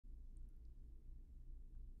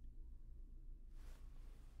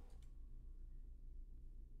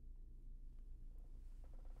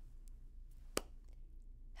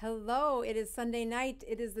Hello, it is Sunday night.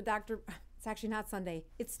 It is it's actually not Sunday,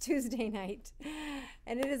 it's Tuesday night.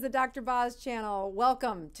 And it is the Dr. Boz Channel.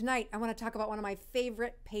 Welcome. Tonight, I want to talk about one of my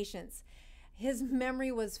favorite patients. His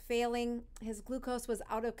memory was failing, his glucose was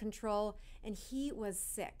out of control, and he was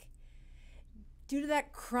sick. Due to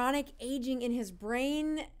that chronic aging in his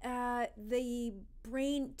brain, the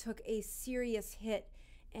brain took a serious hit,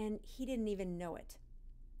 and he didn't even know it.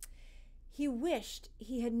 He wished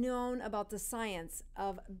he had known about the science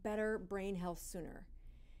of better brain health sooner.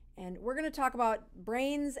 And we're going to talk about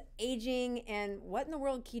brains, aging, and what in the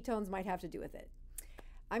world ketones might have to do with it.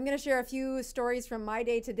 I'm going to share a few stories from my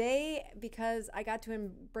day today because I got to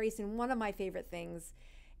embrace in one of my favorite things.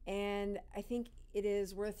 And I think it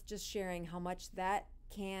is worth just sharing how much that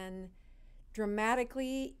can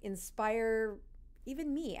dramatically inspire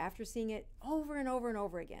even me after seeing it over and over and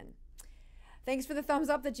over again. Thanks for the thumbs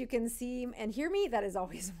up that you can see and hear me. That is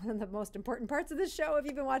always one of the most important parts of this show if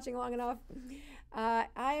you've been watching long enough. I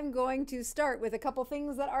am going to start with a couple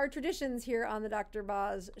things that are traditions here on the Dr.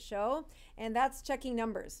 Boz Show, and that's checking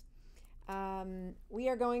numbers. We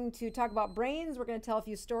are going to talk about brains. We're going to tell a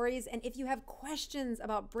few stories, and if you have questions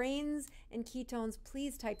about brains and ketones,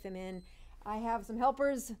 please type them in. I have some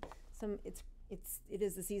helpers. It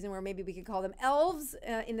is the season where maybe we could call them elves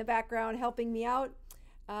in the background helping me out.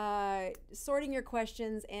 Sorting your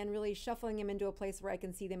questions and really shuffling them into a place where I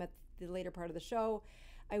can see them at the later part of the show.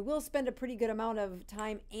 I will spend a pretty good amount of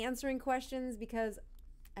time answering questions because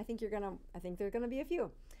I think there are gonna be a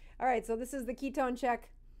few. All right, so this is the ketone check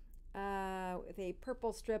with a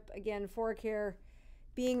purple strip, again, ForCare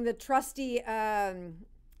being the trusty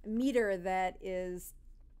meter that is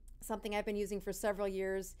something I've been using for several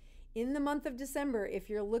years. In the month of December, if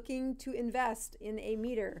you're looking to invest in a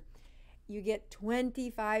meter, you get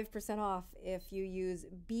 25% off if you use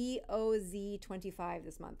BOZ25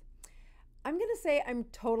 this month. I'm gonna say I'm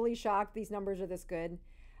totally shocked these numbers are this good.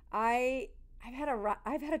 I've had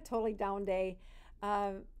a totally down day.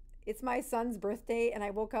 It's my son's birthday, and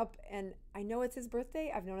I woke up and I know it's his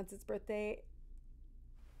birthday. I've known it's his birthday,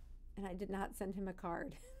 and I did not send him a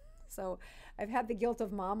card. So I've had the guilt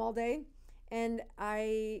of mom all day, and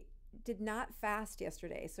I did not fast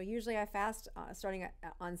yesterday. So usually I fast starting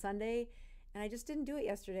on Sunday, and I just didn't do it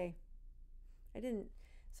yesterday. I didn't.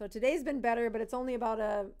 So today's been better, but it's only about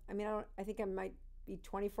I think I might be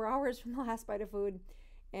 24 hours from the last bite of food,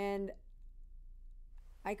 and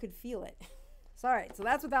I could feel it. So, all right, so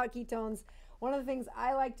that's without ketones. One of the things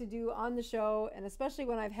I like to do on the show, and especially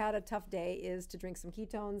when I've had a tough day, is to drink some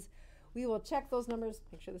ketones. We will check those numbers.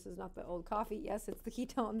 Make sure this is not the old coffee. Yes, it's the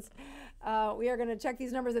ketones. We are going to check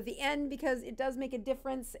these numbers at the end because it does make a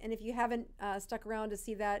difference. And if you haven't stuck around to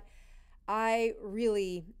see that, I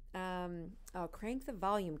really, crank the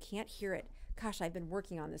volume. Can't hear it. Gosh, I've been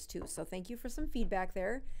working on this too. So thank you for some feedback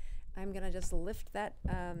there. I'm going to just lift that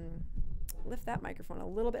microphone a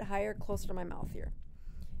little bit higher, closer to my mouth here.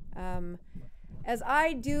 As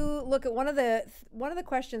I do look at one of the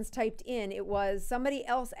questions typed in, it was somebody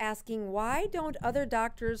else asking, why don't other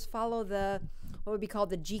doctors follow what would be called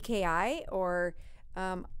the GKI, or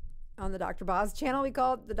on the Dr. Boz channel we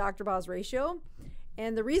call it the Dr. Boz ratio.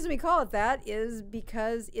 And the reason we call it that is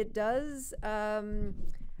because it does,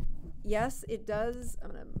 yes, it does. I'm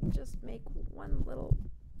gonna just make one little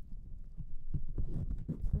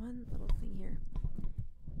thing here,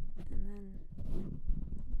 and then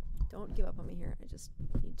don't give up on me here. I just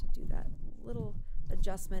need to do that little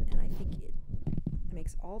adjustment, and I think it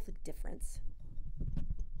makes all the difference,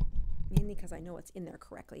 mainly because I know it's in there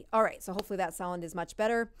correctly. All right, so hopefully that sound is much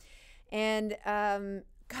better. And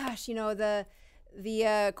gosh, you know, the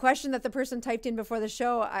question that the person typed in before the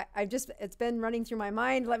show, it's been running through my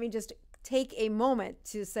mind. Let me just take a moment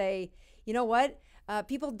to say, you know what?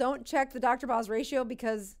 People don't check the Dr. Boz ratio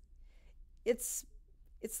because it's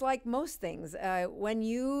like most things. When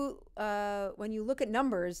you look at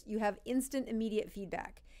numbers, you have instant, immediate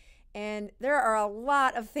feedback. And there are a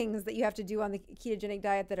lot of things that you have to do on the ketogenic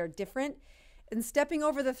diet that are different. And stepping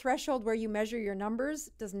over the threshold where you measure your numbers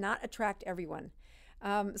does not attract everyone.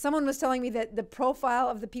 Someone was telling me that the profile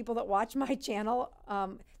of the people that watch my channel,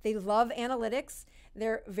 they love analytics.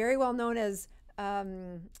 They're very well known as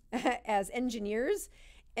engineers.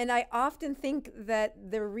 And I often think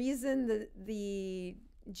that the reason the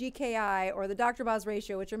GKI or the Dr. Boz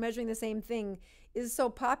ratio, which are measuring the same thing, is so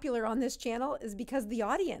popular on this channel is because the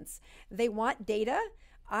audience, they want data.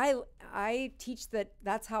 I teach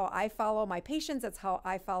that's how I follow my patients. That's how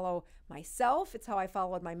I follow myself. It's how I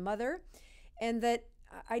followed my mother. And that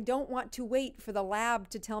I don't want to wait for the lab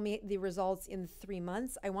to tell me the results in 3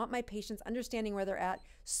 months. I want my patients understanding where they're at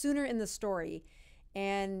sooner in the story.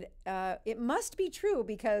 And it must be true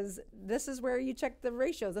because this is where you check the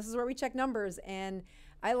ratios. This is where we check numbers. And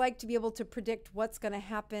I like to be able to predict what's going to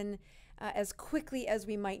happen as quickly as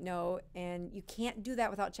we might know. And you can't do that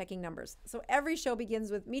without checking numbers. So every show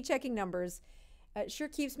begins with me checking numbers. It sure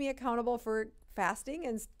keeps me accountable for fasting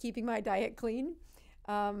and keeping my diet clean.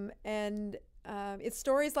 It's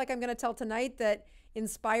stories like I'm going to tell tonight that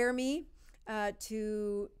inspire me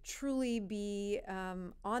to truly be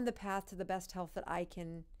on the path to the best health that I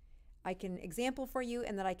can example for you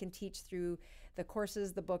and that I can teach through the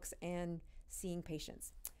courses, the books, and seeing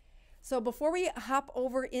patients. So before we hop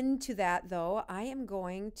over into that, though, I am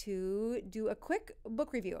going to do a quick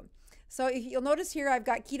book review. So if you'll notice here, I've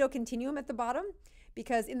got Keto Continuum at the bottom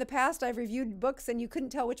because in the past I've reviewed books and you couldn't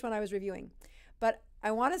tell which one I was reviewing. But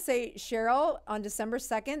I want to say, Cheryl, on December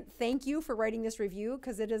 2nd, thank you for writing this review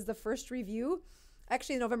because it is the first review.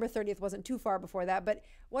 Actually, November 30th wasn't too far before that, but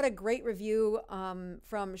what a great review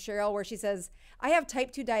from Cheryl where she says, I have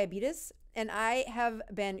type 2 diabetes and I have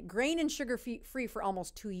been grain and sugar free for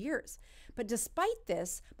almost 2 years. But despite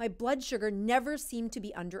this, my blood sugar never seemed to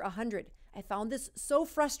be under 100. I found this so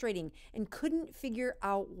frustrating and couldn't figure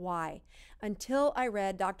out why until I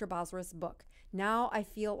read Dr. Bosworth's book. Now I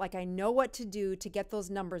feel like I know what to do to get those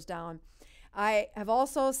numbers down. I have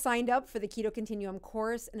also signed up for the Keto Continuum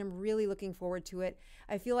course and I'm really looking forward to it.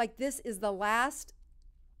 I feel like this is the last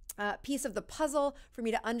piece of the puzzle for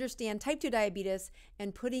me to understand type 2 diabetes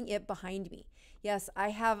and putting it behind me. Yes, I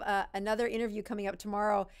have another interview coming up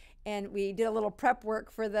tomorrow and we did a little prep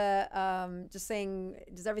work for the just saying,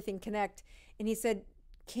 does everything connect? And he said,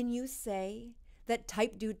 can you say that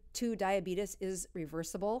type 2 diabetes is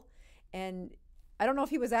reversible? And I don't know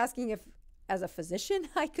if he was asking if as a physician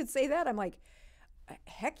I could say that. I'm like,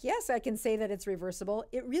 heck yes, I can say that it's reversible.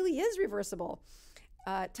 It really is reversible.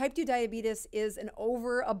 Type 2 diabetes is an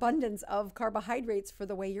overabundance of carbohydrates for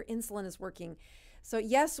the way your insulin is working. So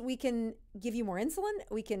yes, we can give you more insulin.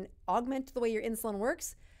 We can augment the way your insulin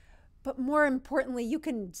works. But more importantly, you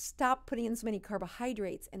can stop putting in so many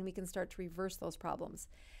carbohydrates and we can start to reverse those problems.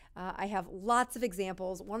 I have lots of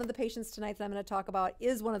examples. One of the patients tonight that I'm going to talk about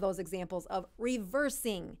is one of those examples of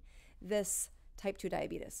reversing this type 2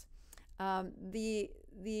 diabetes.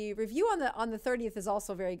 The review on the 30th is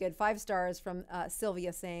also very good. 5 stars from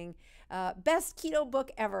Sylvia saying, best keto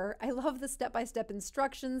book ever. I love the step-by-step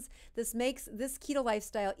instructions. This makes this keto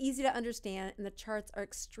lifestyle easy to understand and the charts are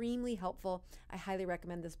extremely helpful. I highly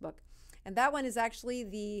recommend this book. And that one is actually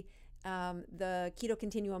the Keto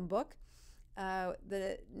Continuum book.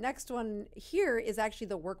 The next one here is actually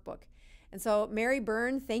the workbook. And so Mary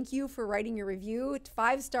Byrne, thank you for writing your review.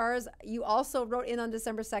 5 stars. You also wrote in on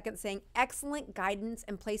December 2nd saying excellent guidance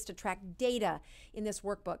and place to track data in this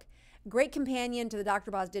workbook. Great companion to the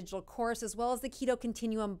Dr. Boz digital course as well as the Keto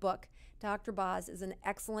Continuum book. Dr. Boz is an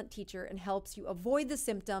excellent teacher and helps you avoid the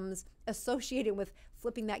symptoms associated with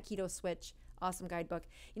flipping that keto switch. Awesome guidebook.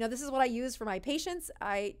 You know, this is what I use for my patients.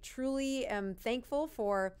 I truly am thankful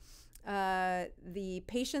for the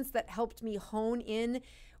patients that helped me hone in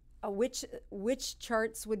which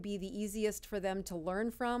charts would be the easiest for them to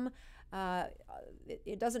learn from.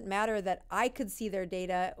 It doesn't matter that I could see their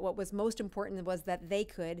data. What was most important was that they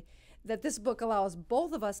could. That this book allows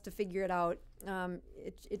both of us to figure it out.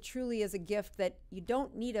 It truly is a gift that you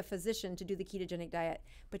don't need a physician to do the ketogenic diet,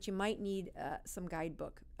 but you might need some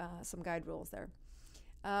guidebook, some guide rules there.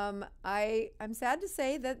 I'm sad to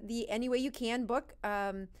say that the Any Way You Can book,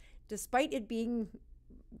 despite it being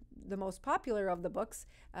the most popular of the books,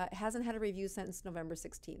 hasn't had a review since November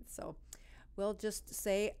 16th. So we'll just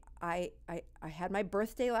say I had my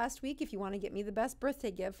birthday last week. If you want to get me the best birthday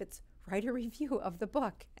gift, it's write a review of the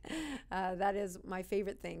book. That is my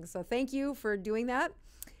favorite thing. So thank you for doing that.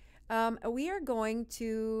 We are going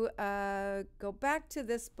to go back to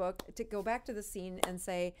this book, to go back to the scene and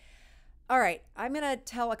say, all right, I'm going to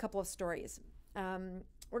tell a couple of stories.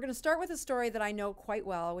 We're going to start with a story that I know quite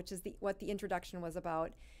well, which is what the introduction was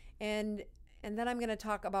about. And then I'm going to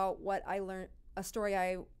talk about what I learned, a story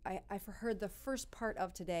I heard the first part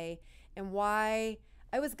of today and why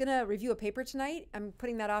I was going to review a paper tonight. I'm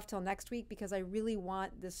putting that off till next week because I really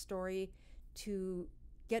want this story to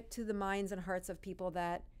get to the minds and hearts of people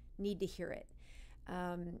that need to hear it.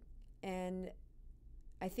 And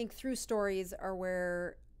I think through stories are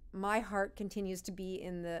where my heart continues to be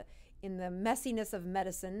in the messiness of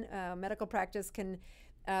medicine. Medical practice can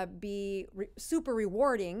be super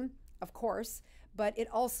rewarding, of course, but it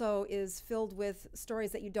also is filled with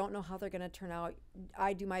stories that you don't know how they're going to turn out.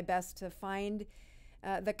 I do my best to find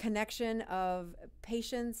the connection of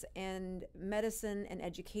patients and medicine and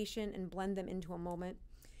education and blend them into a moment.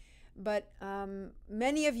 But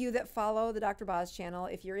many of you that follow the Dr. Boz channel,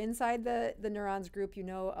 if you're inside the Neurons group, you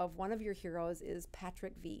know of one of your heroes is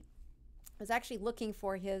Patrick V. I was actually looking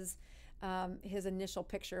for his initial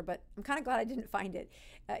picture, but I'm kind of glad I didn't find it.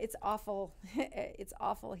 It's awful. It's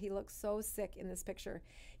awful. He looks so sick in this picture.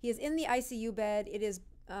 He is in the ICU bed. It is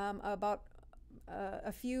about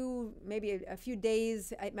maybe a few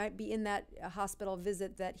days. It might be in that hospital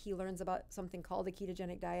visit that he learns about something called a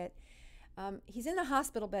ketogenic diet. He's in the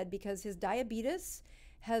hospital bed because his diabetes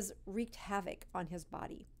has wreaked havoc on his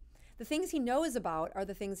body. The things he knows about are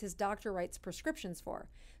the things his doctor writes prescriptions for.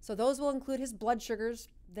 So those will include his blood sugars.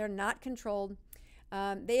 They're not controlled.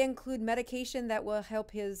 They include medication that will help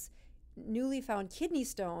his newly found kidney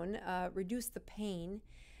stone reduce the pain.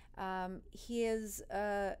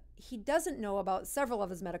 He doesn't know about several of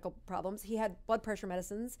his medical problems. He had blood pressure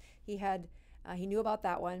medicines. He knew about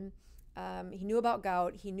that one. He knew about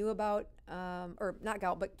gout. He knew about, or not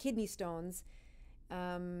gout, but kidney stones.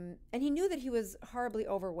 And he knew that he was horribly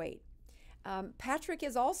overweight. Patrick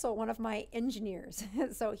is also one of my engineers.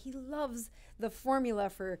 So he loves the formula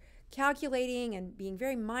for calculating and being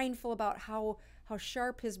very mindful about how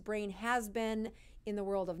sharp his brain has been in the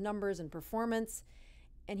world of numbers and performance.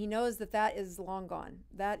 And he knows that that is long gone.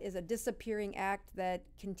 That is a disappearing act that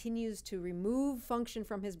continues to remove function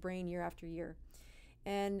from his brain year after year.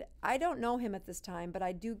 And I don't know him at this time, but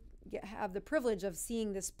I do have the privilege of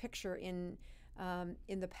seeing this picture in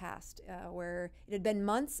the past, where it had been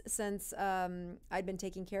months since I'd been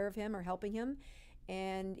taking care of him or helping him,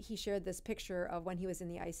 and he shared this picture of when he was in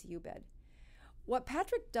the ICU bed. What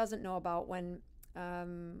Patrick doesn't know about when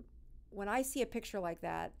I see a picture like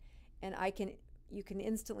that, and you can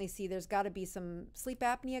instantly see there's got to be some sleep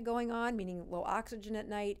apnea going on, meaning low oxygen at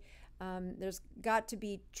night. There's got to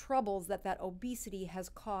be troubles that obesity has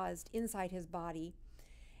caused inside his body.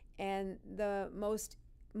 And the most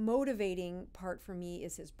motivating part for me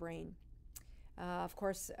is his brain. Of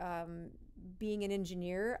course, being an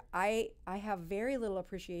engineer, I have very little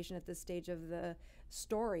appreciation at this stage of the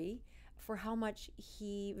story for how much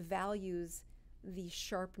he values the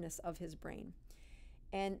sharpness of his brain.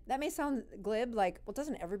 And that may sound glib, like, well,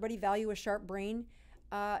 doesn't everybody value a sharp brain?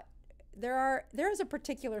 There is a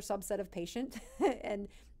particular subset of patient, and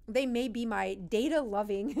they may be my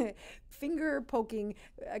data-loving, finger-poking,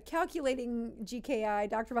 calculating GKI,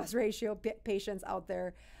 Dr. Boz ratio patients out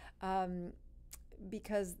there,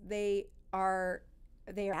 because they are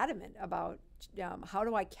adamant about how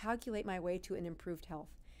do I calculate my way to an improved health.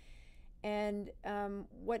 And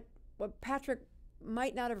what Patrick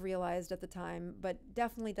might not have realized at the time, but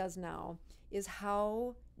definitely does now, is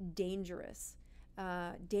how dangerously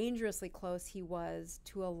close he was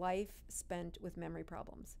to a life spent with memory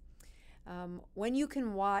problems. When you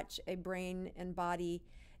can watch a brain and body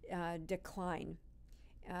decline,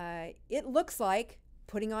 it looks like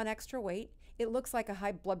putting on extra weight. It looks like a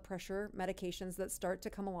high blood pressure medications that start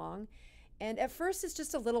to come along. And at first it's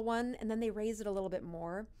just a little one, and then they raise it a little bit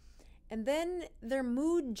more. And then their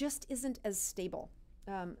mood just isn't as stable.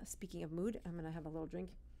 Speaking of mood, I'm going to have a little drink.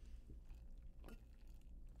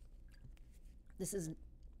 This is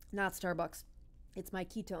not Starbucks. It's my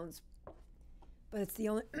ketones. But it's the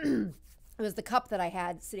only, it was the cup that I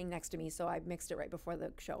had sitting next to me, so I mixed it right before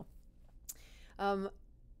the show.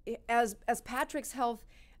 As Patrick's health,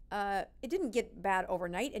 it didn't get bad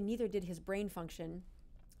overnight, and neither did his brain function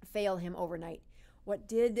fail him overnight. What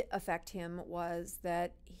did affect him was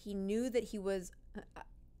that he knew that he was,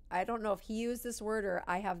 I don't know if he used this word or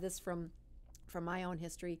I have this from my own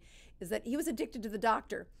history, is that he was addicted to the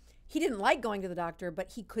doctor. He didn't like going to the doctor,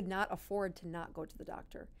 but he could not afford to not go to the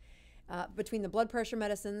doctor. Between the blood pressure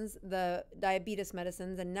medicines, the diabetes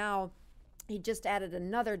medicines, and now he just added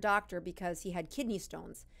another doctor because he had kidney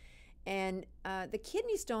stones. And the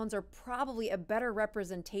kidney stones are probably a better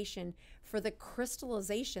representation for the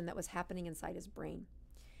crystallization that was happening inside his brain.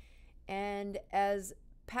 And as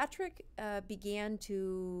Patrick began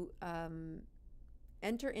to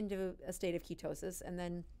enter into a state of ketosis and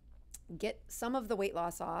then get some of the weight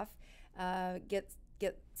loss off, get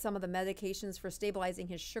some of the medications for stabilizing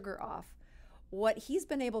his sugar off, what he's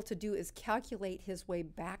been able to do is calculate his way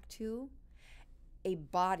back to a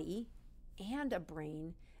body and a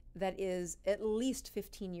brain that is at least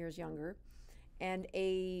 15 years younger, and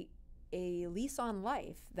a lease on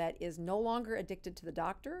life that is no longer addicted to the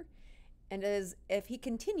doctor. And as if he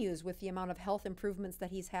continues with the amount of health improvements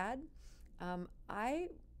that he's had, I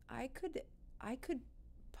could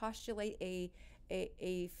postulate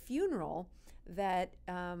a funeral that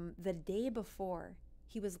the day before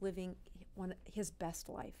he was living his best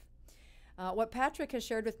life. What Patrick has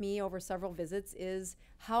shared with me over several visits is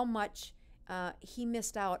how much he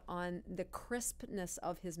missed out on the crispness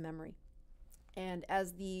of his memory. And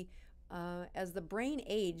as the brain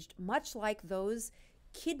aged, much like those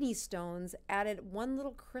kidney stones added one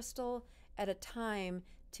little crystal at a time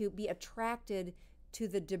to be attracted to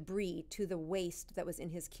the debris, to the waste that was in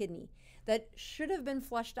his kidney, that should have been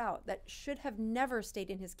flushed out, that should have never stayed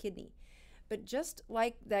in his kidney. But just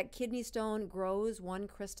like that kidney stone grows one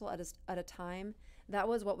crystal at a time, that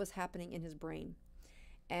was what was happening in his brain.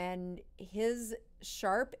 And his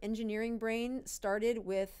sharp engineering brain started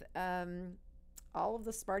with all of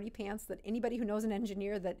the smarty pants that anybody who knows an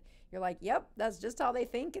engineer, that you're like, yep, that's just how they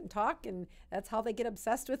think and talk, and that's how they get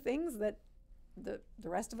obsessed with things that the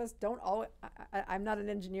rest of us don't always. I'm not an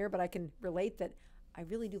engineer, but I can relate that I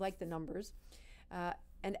really do like the numbers.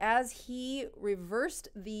 And as he reversed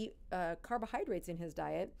the carbohydrates in his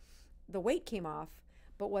diet, the weight came off.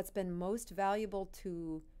 But what's been most valuable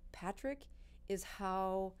to Patrick is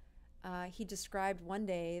how he described one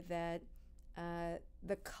day that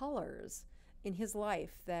the colors in his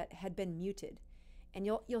life that had been muted. And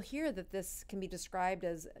you'll hear that this can be described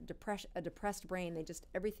as a depressed brain.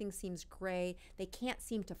 Everything seems gray. They can't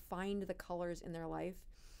seem to find the colors in their life.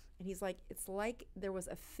 And he's like, it's like there was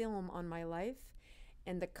a film on my life,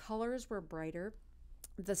 and the colors were brighter.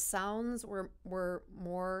 The sounds were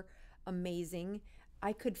more amazing.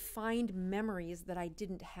 I could find memories that I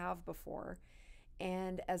didn't have before.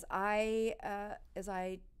 And as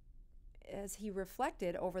he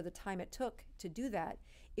reflected over the time it took to do that,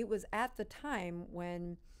 it was at the time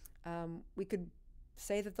when we could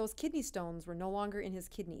say that those kidney stones were no longer in his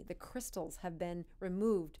kidney. The crystals have been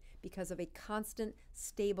removed because of a constant,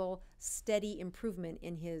 stable, steady improvement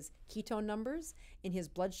in his ketone numbers, in his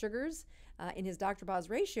blood sugars, in his Dr. Boz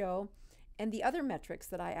ratio, and the other metrics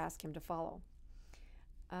that I ask him to follow.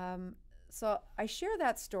 So I share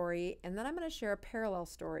that story, and then I'm going to share a parallel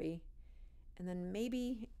story, and then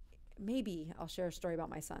maybe I'll share a story about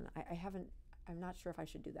my son. I'm not sure if I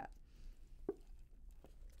should do that.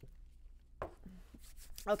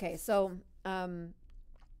 Okay, so the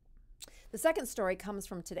second story comes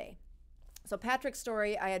from today. So Patrick's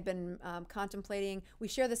story, I had been contemplating. We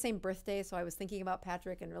share the same birthday, so I was thinking about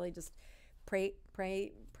Patrick and really just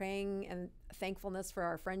praying and thankfulness for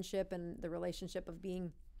our friendship and the relationship of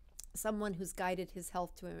being someone who's guided his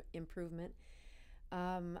health to improvement.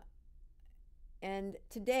 And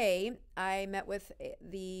today I met with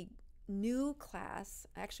the new class.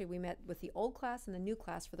 Actually, we met with the old class and the new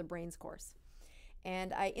class for the brains course.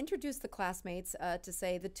 And I introduced the classmates to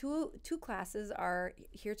say the two classes are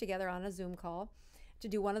here together on a Zoom call to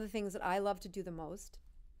do one of the things that I love to do the most.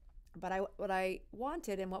 But what I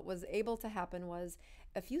wanted and what was able to happen was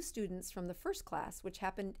a few students from the first class, which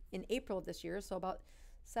happened in April of this year, so about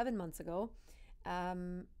 7 months ago,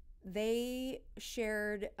 they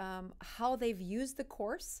shared how they've used the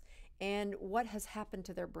course and what has happened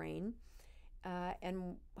to their brain,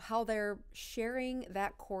 and how they're sharing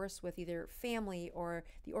that course with either family or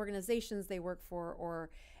the organizations they work for,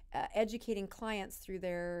 or educating clients through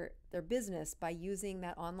their business by using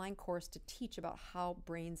that online course to teach about how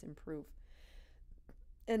brains improve.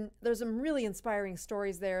 And there's some really inspiring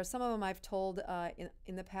stories there. Some of them I've told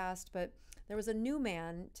in the past, but there was a new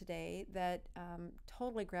man today that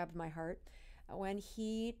totally grabbed my heart when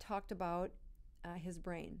he talked about his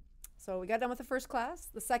brain. So we got done with the first class.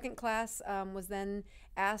 The second class was then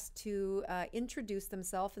asked to introduce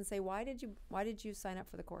themselves and say, why did you sign up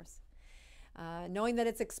for the course? Knowing that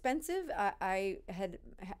it's expensive, I had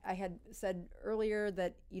said earlier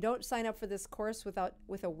that you don't sign up for this course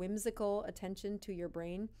with a whimsical attention to your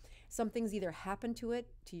brain. Something's either happened to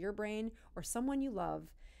your brain, or someone you love.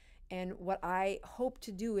 And what I hope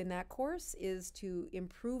to do in that course is to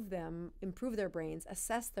improve their brains,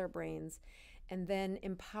 assess their brains, and then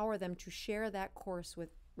empower them to share that course with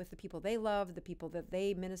the people they love, the people that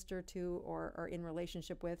they minister to or are in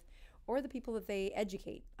relationship with, or the people that they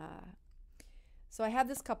educate. So I have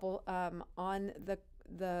this couple on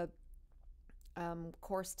the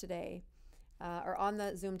course today, or on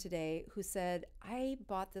the Zoom today, who said, I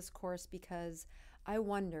bought this course because I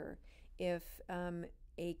wonder if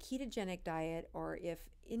a ketogenic diet, or if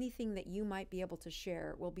anything that you might be able to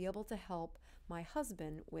share, will be able to help my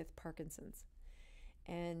husband with Parkinson's.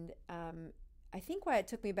 And I think why it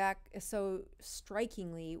took me back so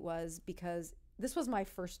strikingly was because this was my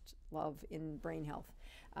first love in brain health.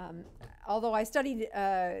 Although I studied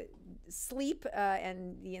sleep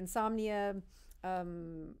and the insomnia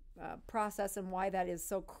process, and why that is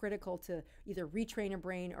so critical to either retrain a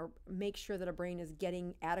brain or make sure that a brain is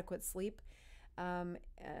getting adequate sleep.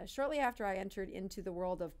 Shortly after I entered into the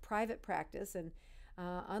world of private practice, and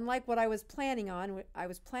Unlike what I was planning on, I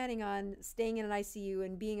was planning on staying in an ICU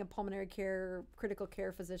and being a pulmonary care, critical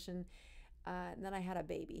care physician. And then I had a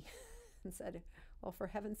baby and said, well, for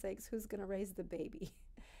heaven's sakes, who's going to raise the baby?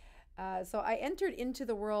 So I entered into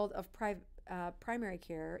the world of primary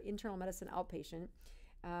care, internal medicine outpatient,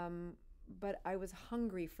 but I was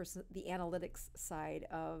hungry for the analytics side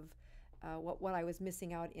of what I was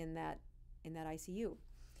missing out in that ICU.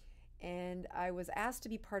 And I was asked to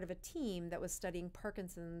be part of a team that was studying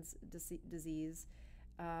Parkinson's disease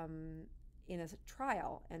in a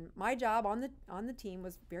trial. And my job on the team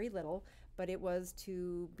was very little, but it was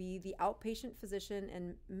to be the outpatient physician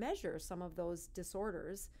and measure some of those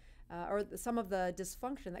disorders or some of the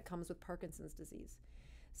dysfunction that comes with Parkinson's disease.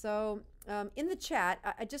 So in the chat,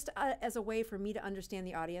 just as a way for me to understand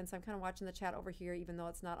the audience, I'm kind of watching the chat over here, even though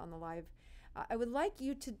it's not on the live. I would like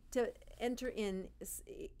you to enter in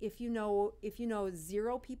if you know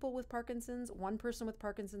 0 people with Parkinson's, 1 person with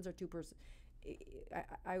Parkinson's, or 2 person.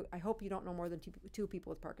 I hope you don't know more than two people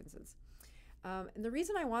with Parkinson's. And the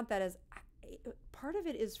reason I want that is part of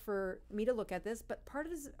it is for me to look at this, but part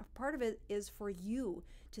of it is for you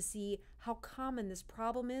to see how common this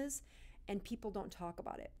problem is, and people don't talk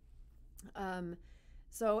about it.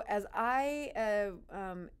 So as I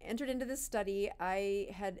entered into this study, I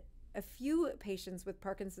had a few patients with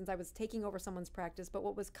Parkinson's. I was taking over someone's practice, but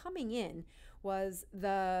what was coming in was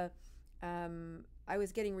I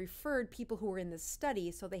was getting referred people who were in this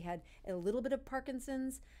study, so they had a little bit of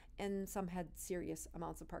Parkinson's and some had serious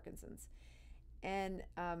amounts of Parkinson's. And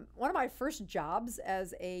one of my first jobs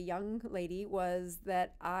as a young lady was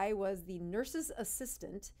that I was the nurse's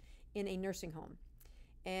assistant in a nursing home.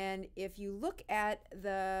 And if you look at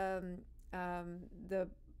the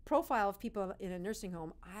profile of people in a nursing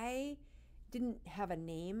home, I didn't have a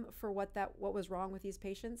name for what was wrong with these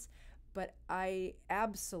patients, but I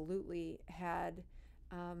absolutely had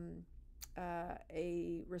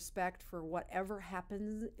a respect for whatever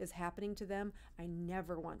is happening to them. I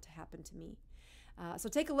never want to happen to me. So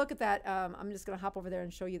take a look at that. I'm just going to hop over there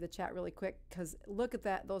and show you the chat really quick, because look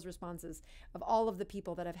at those responses of all of the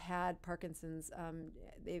people that have had Parkinson's.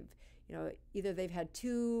 Either they've had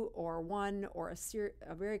 2 or 1 or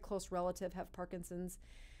a very close relative have Parkinson's,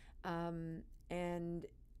 and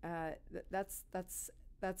that's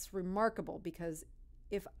remarkable, because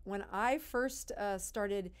when I first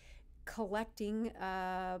started collecting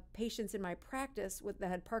patients in my practice that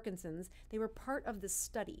had Parkinson's, they were part of this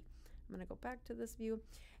study. I'm going to go back to this view.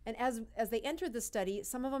 And as they entered the study,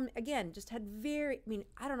 some of them, again, just had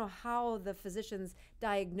I don't know how the physicians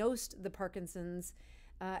diagnosed the Parkinson's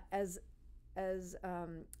as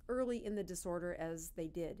early in the disorder as they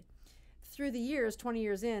did. Through the years, 20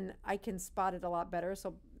 years in, I can spot it a lot better,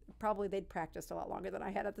 so probably they'd practiced a lot longer than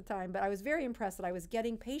I had at the time. But I was very impressed that I was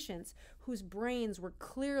getting patients whose brains were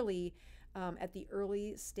clearly at the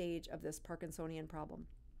early stage of this Parkinsonian problem.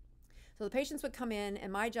 So the patients would come in,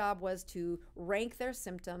 and my job was to rank their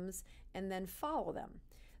symptoms and then follow them.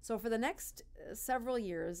 So for the next several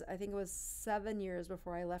years, I think it was 7 years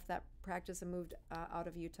before I left that practice and moved out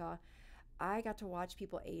of Utah, I got to watch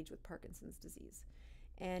people age with Parkinson's disease.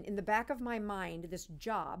 And in the back of my mind, this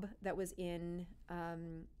job that was in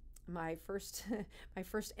my first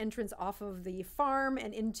entrance off of the farm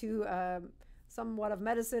and into somewhat of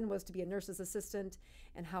medicine was to be a nurse's assistant,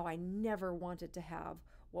 and how I never wanted to have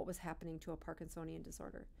what was happening to a Parkinsonian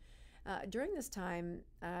disorder. During this time,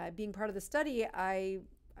 being part of the study, I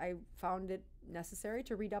found it necessary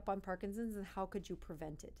to read up on Parkinson's and how could you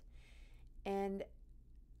prevent it. And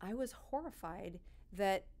I was horrified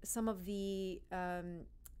that some of the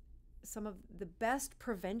best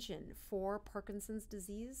prevention for Parkinson's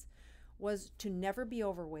disease was to never be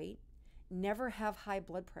overweight, never have high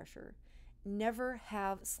blood pressure, never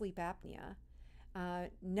have sleep apnea,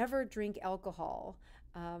 never drink alcohol,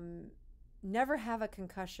 never have a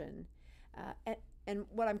concussion. And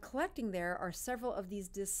what I'm collecting there are several of these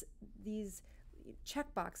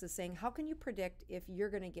check boxes saying, how can you predict if you're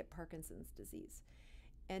going to get Parkinson's disease?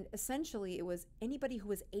 And essentially, it was anybody who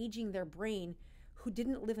was aging their brain who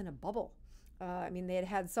didn't live in a bubble. They had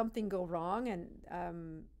had something go wrong, and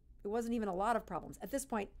it wasn't even a lot of problems. At this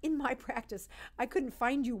point in my practice, I couldn't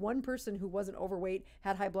find you one person who wasn't overweight,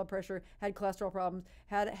 had high blood pressure, had cholesterol problems,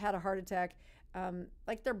 had a heart attack.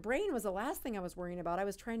 Their brain was the last thing I was worrying about. I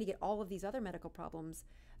was trying to get all of these other medical problems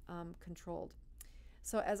controlled.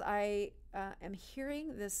 So as I am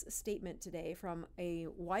hearing this statement today from a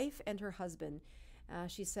wife and her husband,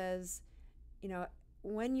 she says,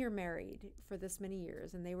 when you're married for this many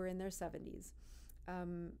years, and they were in their 70s,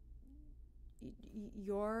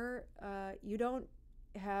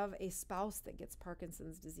 have a spouse that gets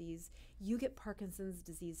Parkinson's disease, you get Parkinson's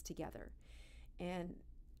disease together. And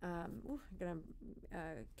I'm going to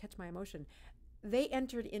catch my emotion. They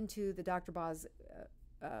entered into the Dr. Boz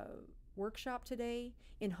workshop today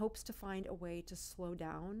in hopes to find a way to slow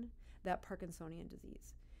down that Parkinsonian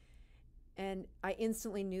disease. And I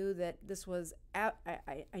instantly knew that this was,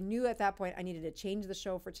 I knew at that point I needed to change the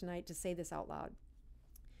show for tonight to say this out loud.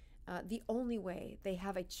 The only way they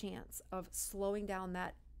have a chance of slowing down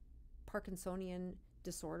that Parkinsonian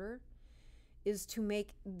disorder is to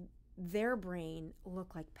make their brain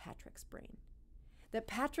look like Patrick's brain. That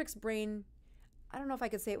Patrick's brain, I don't know if I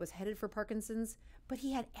could say it was headed for Parkinson's, but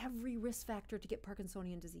he had every risk factor to get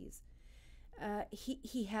Parkinsonian disease.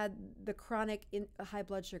 He had the chronic high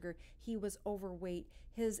blood sugar. He was overweight.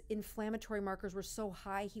 His inflammatory markers were so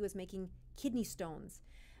high he was making kidney stones.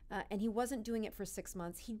 And he wasn't doing it for 6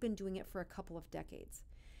 months. He'd been doing it for a couple of decades.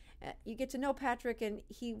 You get to know Patrick, and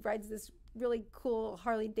he rides this really cool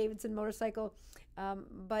Harley Davidson motorcycle,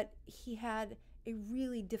 but he had a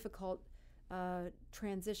really difficult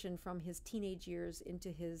transition from his teenage years into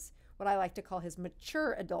his, what I like to call his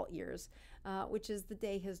mature adult years, which is the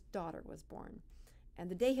day his daughter was born.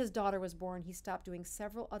 And the day his daughter was born, he stopped doing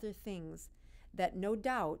several other things that no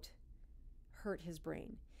doubt hurt his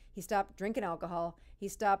brain. He stopped drinking alcohol. He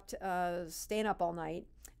stopped staying up all night.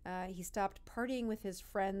 He stopped partying with his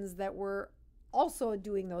friends that were also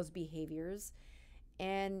doing those behaviors.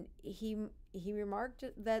 And he remarked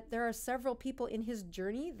that there are several people in his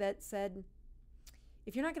journey that said,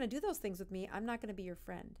 if you're not going to do those things with me, I'm not going to be your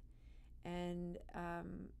friend. And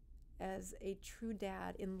as a true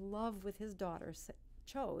dad in love with his daughter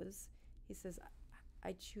he says,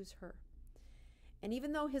 I choose her. And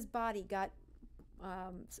even though his body got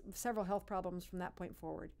several health problems from that point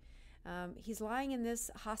forward, he's lying in this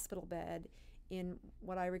hospital bed in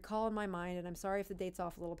what I recall in my mind, and I'm sorry if the date's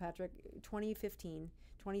off a little, Patrick,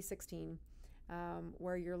 2016,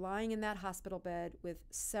 where you're lying in that hospital bed with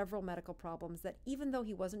several medical problems that even though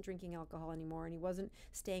he wasn't drinking alcohol anymore and he wasn't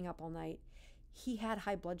staying up all night, he had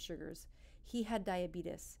high blood sugars, he had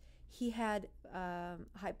diabetes, he had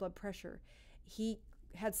high blood pressure, he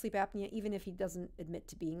had sleep apnea, even if he doesn't admit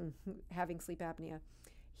to having sleep apnea.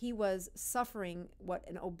 He was suffering what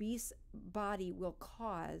an obese body will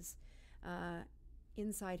cause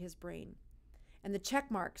inside his brain. And the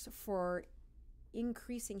check marks for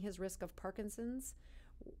increasing his risk of Parkinson's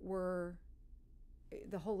were,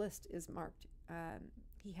 the whole list is marked.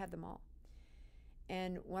 He had them all.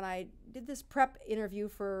 And when I did this prep interview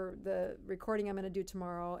for the recording I'm going to do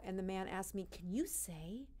tomorrow, and the man asked me, can you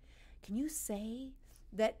say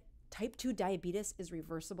that type 2 diabetes is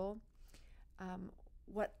reversible?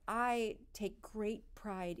 What I take great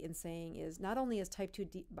pride in saying is not only is type 2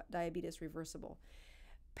 diabetes reversible,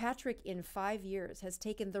 Patrick in 5 years has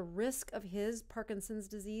taken the risk of his Parkinson's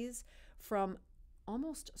disease from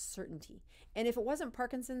almost certainty. And if it wasn't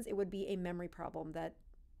Parkinson's, it would be a memory problem that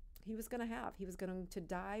he was going to have. He was going to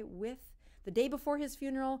die with, the day before his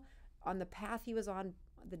funeral, on the path he was on,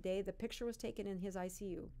 the day the picture was taken in his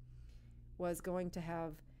ICU, was going to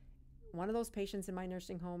have one of those patients in my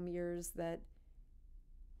nursing home years that,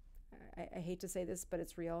 I hate to say this, but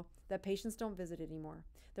it's real, that patients don't visit anymore.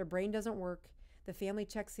 Their brain doesn't work. The family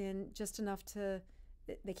checks in just enough to,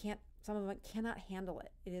 they can't, some of them cannot handle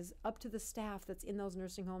it. It is up to the staff that's in those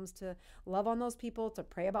nursing homes to love on those people, to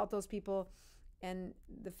pray about those people, and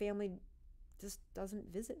the family just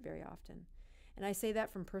doesn't visit very often. And I say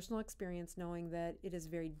that from personal experience, knowing that it is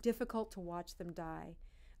very difficult to watch them die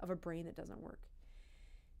of a brain that doesn't work.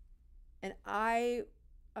 And I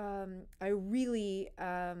really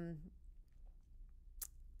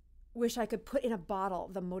wish I could put in a bottle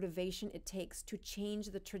the motivation it takes to change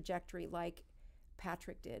the trajectory like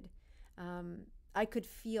Patrick did. I could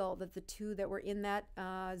feel that the two that were in that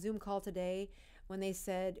Zoom call today, when they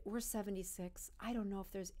said, we're 76, I don't know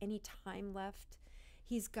if there's any time left.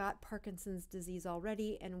 He's got Parkinson's disease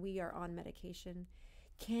already and we are on medication.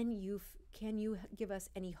 Can you give us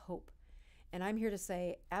any hope? And I'm here to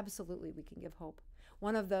say, absolutely, we can give hope.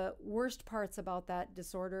 One of the worst parts about that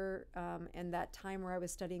disorder and that time where I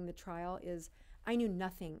was studying the trial is I knew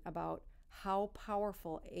nothing about how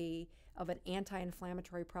powerful of an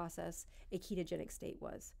anti-inflammatory process a ketogenic state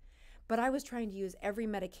was. But I was trying to use every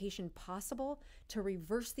medication possible to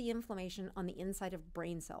reverse the inflammation on the inside of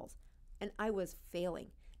brain cells. And I was failing.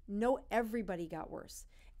 No, everybody got worse.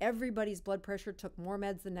 Everybody's blood pressure took more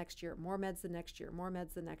meds the next year, more meds the next year, more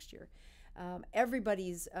meds the next year.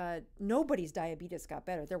 Nobody's diabetes got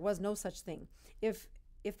better. There was no such thing. If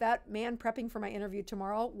that man prepping for my interview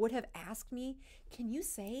tomorrow would have asked me, can you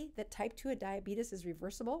say that type 2 diabetes is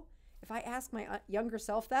reversible? If I asked my younger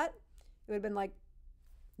self that, it would have been like,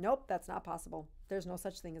 nope, that's not possible. There's no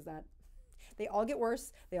such thing as that. They all get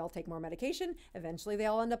worse. They all take more medication. Eventually, they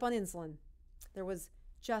all end up on insulin. There was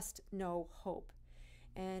just no hope.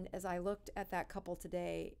 And as I looked at that couple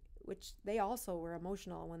today, which they also were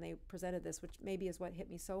emotional when they presented this, which maybe is what hit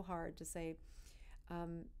me so hard to say,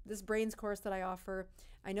 this brains course that I offer,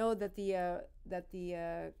 I know that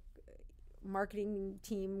the marketing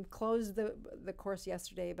team closed the course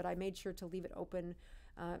yesterday, but I made sure to leave it open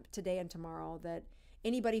today and tomorrow, that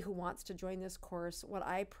anybody who wants to join this course, what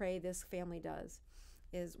I pray this family does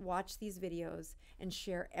is watch these videos and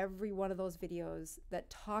share every one of those videos that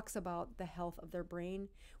talks about the health of their brain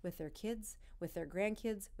with their kids, with their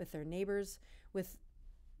grandkids, with their neighbors, with,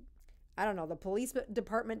 I don't know, the police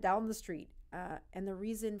department down the street. And the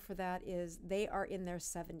reason for that is they are in their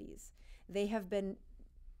 70s. They have been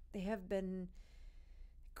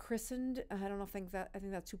christened. I think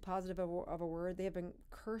that's too positive of a word. They have been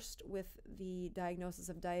cursed with the diagnosis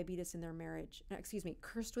of diabetes in their marriage.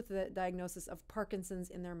 Cursed with the diagnosis of Parkinson's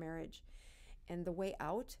in their marriage. And the way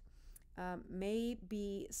out may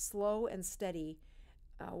be slow and steady.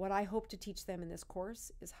 What I hope to teach them in this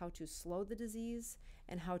course is how to slow the disease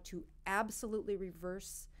and how to absolutely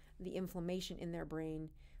reverse the inflammation in their brain,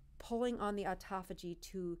 pulling on the autophagy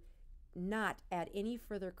to not add any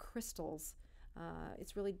further crystals.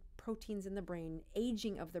 It's really proteins in the brain,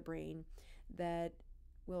 aging of the brain that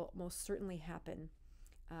will most certainly happen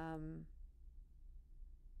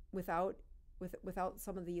without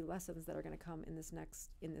some of the lessons that are going to come in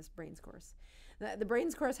this brains course. The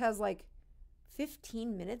brains course has like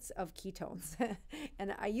 15 minutes of ketones.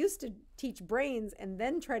 And I used to teach brains and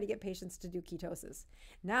then try to get patients to do ketosis.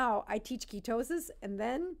 Now I teach ketosis and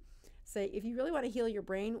then say, if you really want to heal your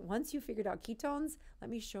brain, once you figured out ketones, let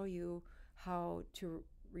me show you how to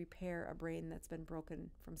repair a brain that's been broken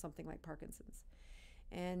from something like Parkinson's.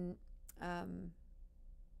 And I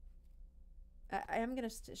am going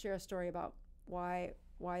to share a story about why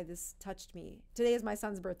this touched me. Today is my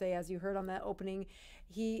son's birthday, as you heard on that opening.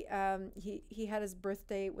 He had his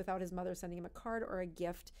birthday without his mother sending him a card or a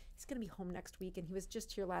gift. He's going to be home next week, and he was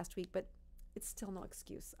just here last week, but it's still no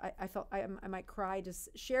excuse. I felt I might cry just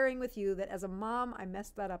sharing with you that as a mom, I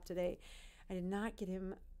messed that up today. I did not get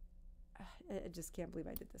him. I just can't believe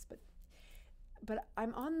I did this, but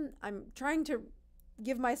I'm trying to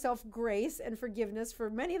give myself grace and forgiveness for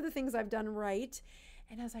many of the things I've done right.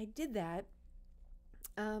 And as I did that,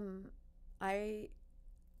 I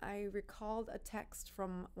recalled a text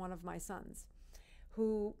from one of my sons,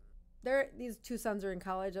 who these two sons are in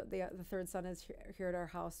college. The third son is here at our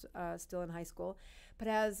house, still in high school. But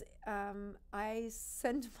as I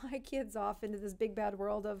sent my kids off into this big bad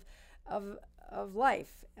world of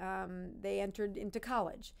life, they entered into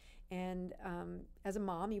college, and as a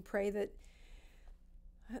mom, you pray that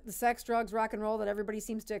the sex, drugs, rock and roll that everybody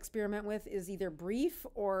seems to experiment with is either brief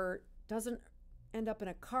or doesn't end up in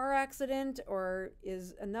a car accident, or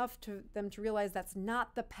is enough to them to realize that's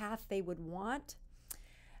not the path they would want.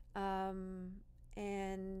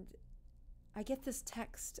 And I get this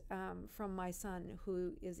text from my son,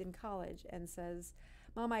 who is in college, and says,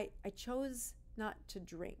 "Mom, I chose not to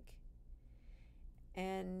drink."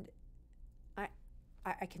 And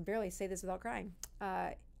I can barely say this without crying.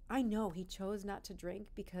 I know he chose not to drink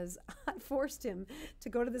because I forced him to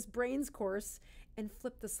go to this brains course and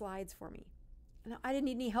flip the slides for me. Now, I didn't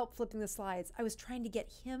need any help flipping the slides. I was trying to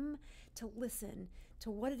get him to listen to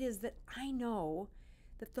what it is that I know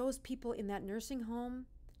that those people in that nursing home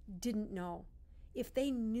didn't know. If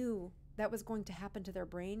they knew that was going to happen to their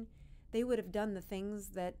brain, they would have done the things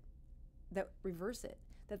that reverse it.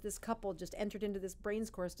 That this couple just entered into this brains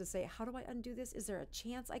course to say, how do I undo this? Is there a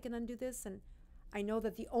chance I can undo this? And I know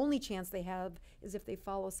that the only chance they have is if they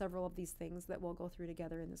follow several of these things that we'll go through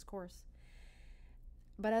together in this course.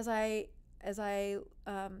 But as I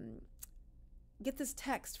get this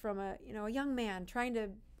text from a young man trying to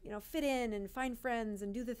fit in and find friends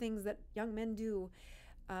and do the things that young men do,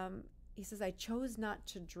 he says, I chose not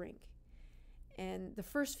to drink. And the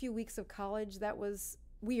first few weeks of college, that was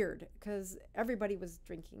weird because everybody was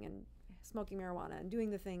drinking and smoking marijuana and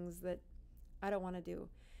doing the things that I don't want to do.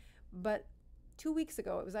 But 2 weeks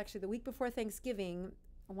ago, it was actually the week before Thanksgiving,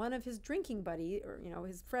 one of his drinking buddy, or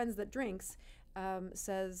his friends that drinks,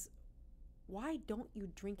 says, "Why don't you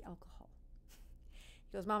drink alcohol?"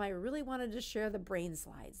 He goes, "Mom, I really wanted to share the brain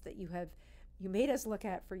slides that you made us look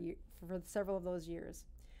at for several of those years."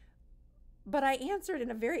 But I answered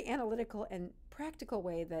in a very analytical and practical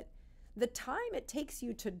way that the time it takes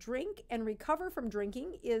you to drink and recover from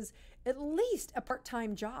drinking is at least a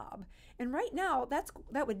part-time job. And right now,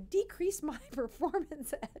 that would decrease my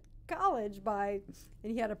performance at college by,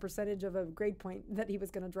 and he had a percentage of a grade point that he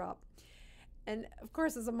was going to drop. And of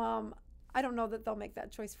course, as a mom, I don't know that they'll make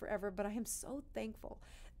that choice forever, but I am so thankful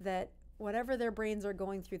that whatever their brains are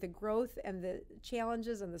going through, the growth and the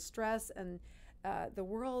challenges and the stress and the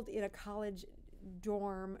world in a college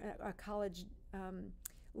dorm, a college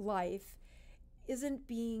life, isn't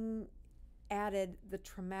being added the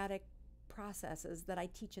traumatic processes that I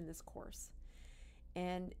teach in this course.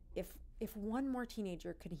 And if one more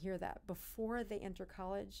teenager can hear that before they enter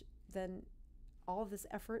college, then all of this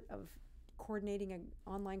effort of coordinating an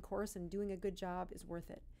online course and doing a good job is worth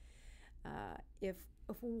it. If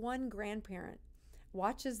one grandparent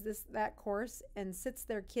watches that course and sits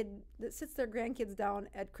their grandkids down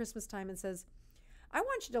at Christmas time and says, I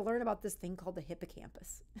want you to learn about this thing called the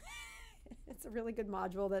hippocampus. It's a really good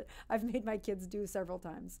module that I've made my kids do several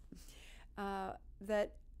times.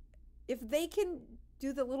 That if they can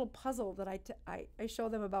do the little puzzle that I show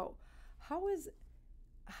them about how is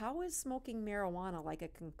smoking marijuana like a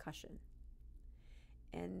concussion?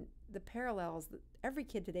 And the parallels that every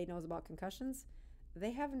kid today knows about concussions,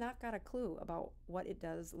 they have not got a clue about what it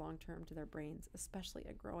does long-term to their brains, especially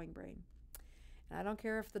a growing brain. And I don't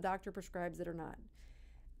care if the doctor prescribes it or not.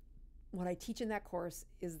 What I teach in that course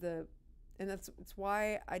is it's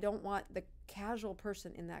why I don't want the casual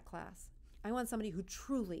person in that class. I want somebody who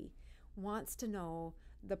truly wants to know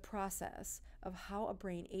the process of how a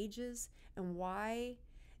brain ages and why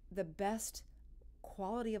the best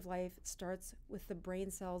quality of life starts with the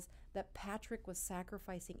brain cells that Patrick was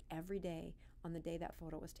sacrificing every day on the day that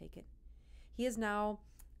photo was taken. He is now,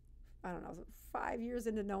 I don't know, 5 years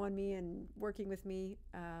into knowing me and working with me,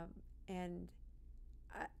 and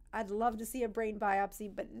I'd love to see a brain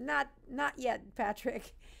biopsy, but not yet,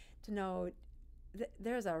 Patrick, to know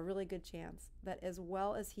there's a really good chance that as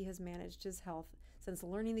well as he has managed his health since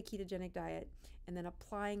learning the ketogenic diet and then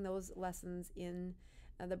applying those lessons in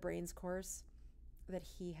the brains course, that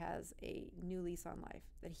he has a new lease on life,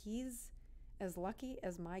 that he's as lucky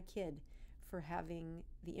as my kid for having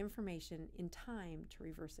the information in time to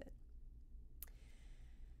reverse it.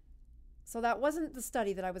 So that wasn't the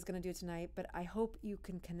study that I was going to do tonight, but I hope you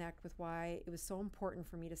can connect with why it was so important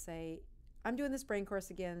for me to say, I'm doing this brain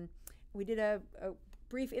course again. We did a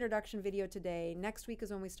brief introduction video today. Next week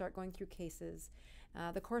is when we start going through cases.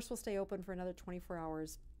 The course will stay open for another 24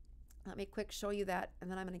 hours. Let me quick show you that, and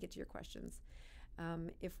then I'm going to get to your questions.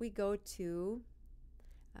 If we go to,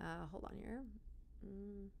 hold on here.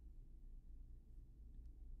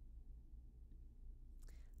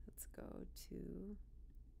 Let's go to,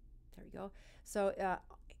 there we go. So,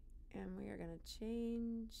 and we are going to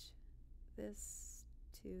change this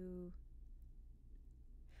to,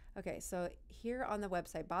 okay, so here on the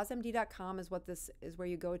website, bozmd.com is what this is, where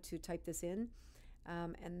you go to type this in.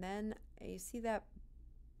 And then you see that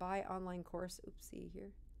buy online course, oopsie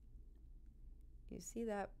here. You see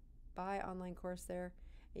that buy online course there?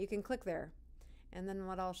 You can click there. And then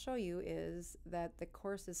what I'll show you is that the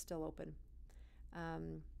course is still open.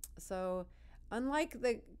 So unlike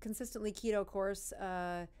the Consistently Keto course,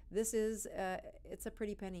 this is, it's a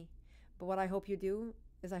pretty penny. But what I hope you do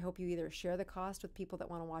is I hope you either share the cost with people that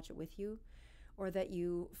want to watch it with you, or that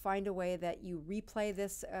you find a way that you replay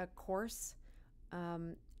this course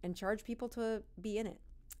and charge people to be in it.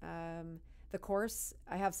 The course,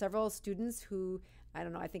 I have several students who, I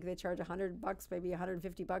don't know, I think they charge $100, maybe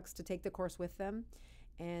 $150 to take the course with them.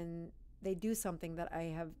 And they do something that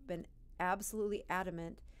I have been absolutely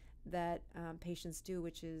adamant that patients do,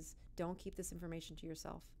 which is don't keep this information to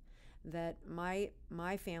yourself. That my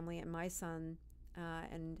family and my son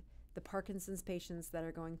and the Parkinson's patients that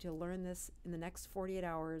are going to learn this in the next 48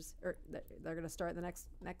 hours, or they're going to start the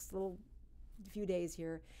next little few days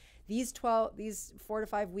here, these 4 to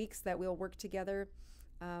 5 weeks that we'll work together,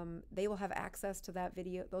 they will have access to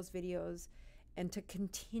those videos, and to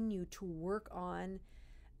continue to work on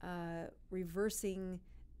reversing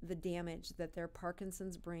the damage that their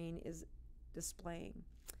Parkinson's brain is displaying.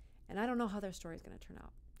 And I don't know how their story is going to turn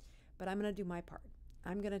out, but I'm going to do my part.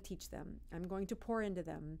 I'm going to teach them. I'm going to pour into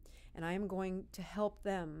them, and I am going to help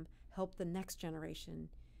them help the next generation.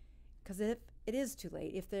 Because if it is too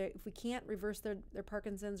late, if we can't reverse their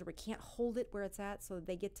Parkinson's, or we can't hold it where it's at so that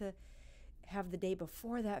they get to have the day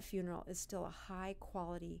before that funeral is still a high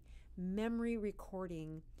quality memory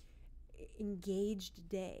recording, engaged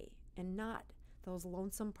day, and not those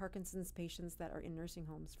lonesome Parkinson's patients that are in nursing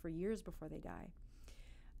homes for years before they die,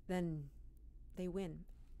 then they win.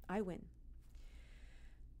 I win.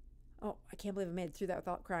 Oh, I can't believe I made it through that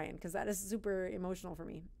without crying, because that is super emotional for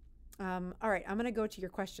me. All right, I'm going to go to your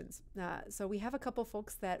questions. So we have a couple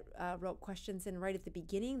folks that wrote questions in right at the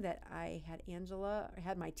beginning that I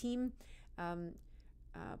had my team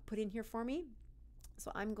put in here for me.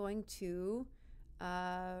 So I'm going to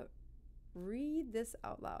read this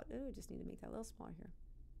out loud. Oh, I just need to make that a little smaller here.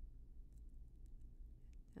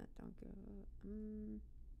 Don't go.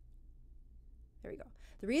 There we go.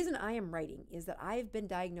 The reason I am writing is that I've been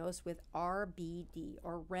diagnosed with RBD,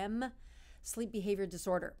 or REM sleep behavior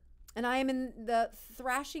disorder. And I am in the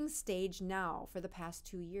thrashing stage now for the past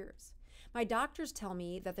 2 years. My doctors tell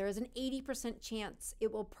me that there is an 80% chance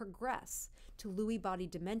it will progress to Lewy body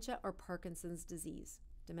dementia or Parkinson's disease,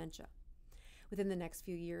 dementia, within the next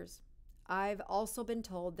few years. I've also been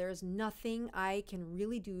told there's nothing I can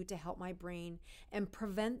really do to help my brain and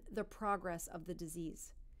prevent the progress of the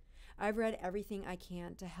disease. I've read everything I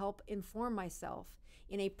can to help inform myself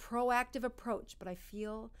in a proactive approach, but I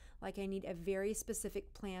feel like I need a very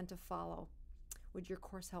specific plan to follow. Would your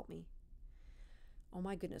course help me? Oh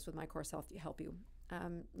my goodness, would my course help you?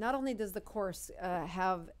 Not only does the course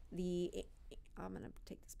have I'm going to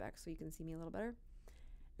take this back so you can see me a little better.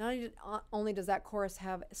 Not only does that course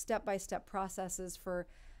have step-by-step processes for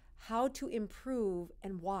how to improve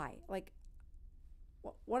and why. Like,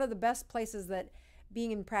 one of the best places that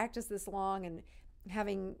being in practice this long and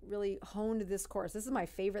having really honed this course, this is my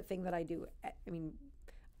favorite thing that I do. I mean,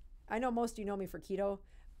 I know most of you know me for keto,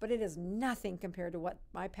 but it is nothing compared to what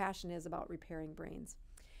my passion is about repairing brains.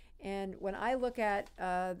 And when I look at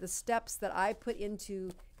the steps that I put into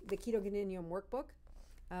the Keto Continuum workbook,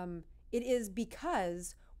 it is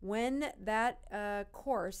because when that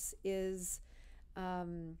course is,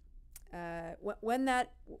 when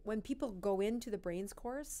people go into the brains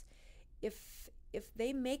course, if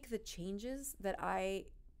they make the changes that I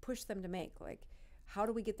push them to make, like how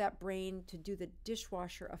do we get that brain to do the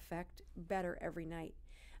dishwasher effect better every night?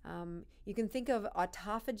 You can think of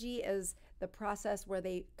autophagy as the process where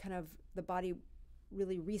the body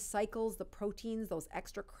really recycles the proteins, those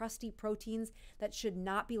extra crusty proteins that should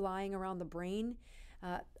not be lying around the brain.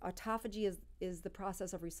 Autophagy is the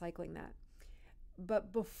process of recycling that.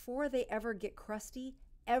 But before they ever get crusty,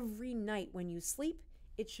 every night when you sleep,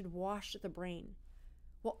 it should wash the brain.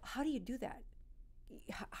 Well, how do you do that?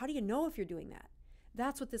 How do you know if you're doing that?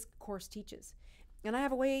 That's what this course teaches. And I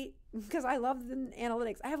have a way, because I love the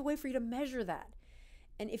analytics, I have a way for you to measure that.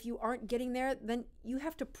 And if you aren't getting there, then you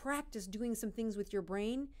have to practice doing some things with your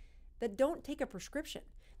brain that don't take a prescription.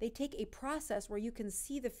 They take a process where you can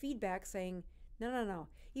see the feedback saying, no.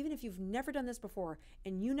 Even if you've never done this before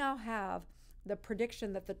and you now have the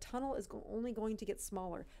prediction that the tunnel is only going to get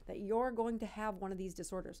smaller, that you're going to have one of these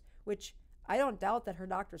disorders, which I don't doubt that her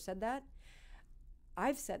doctor said that.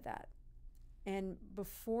 I've said that. And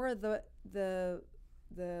before the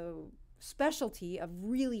specialty of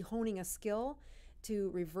really honing a skill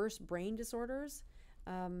to reverse brain disorders,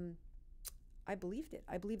 I believed it.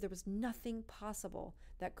 I believed there was nothing possible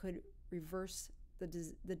that could reverse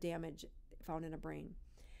the damage found in a brain.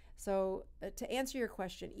 So to answer your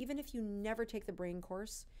question, even if you never take the brain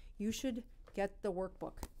course, you should get the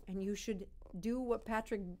workbook and you should do what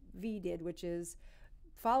Patrick V did, which is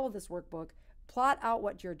follow this workbook, plot out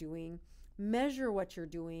what you're doing, measure what you're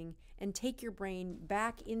doing, and take your brain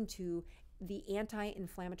back into the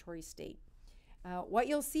anti-inflammatory state. What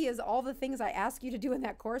you'll see is all the things I ask you to do in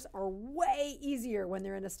that course are way easier when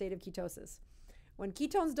they're in a state of ketosis. When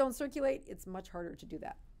ketones don't circulate, it's much harder to do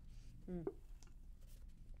that.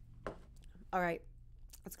 All right,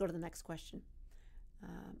 let's go to the next question.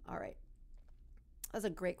 All right. That's a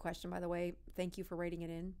great question, by the way. Thank you for writing it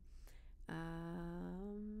in. Here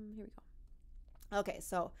we go. Okay,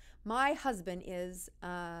 so my husband's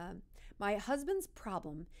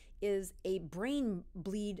problem is a brain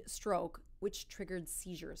bleed stroke, which triggered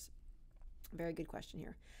seizures. Very good question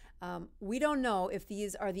here. We don't know if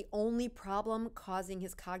these are the only problem causing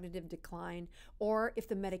his cognitive decline or if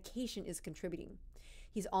the medication is contributing.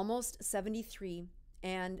 He's almost 73,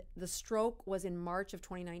 and the stroke was in March of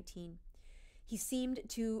 2019. He seemed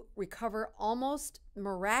to recover almost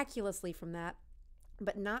miraculously from that,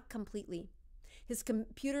 but not completely. His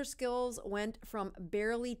computer skills went from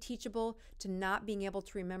barely teachable to not being able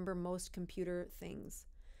to remember most computer things.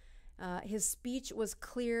 His speech was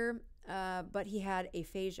clear, but he had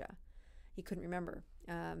aphasia. He couldn't remember.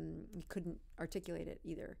 He couldn't articulate it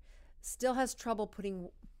either. Still has trouble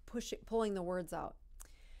pulling the words out.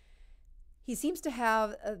 He seems to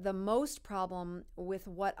have the most problem with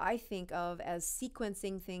what I think of as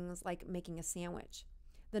sequencing things like making a sandwich.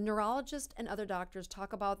 The neurologist and other doctors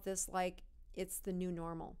talk about this like it's the new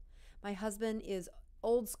normal. My husband is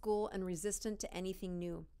old school and resistant to anything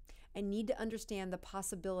new. I need to understand the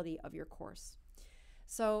possibility of your course.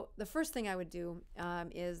 So the first thing I would do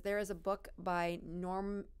is there is a book by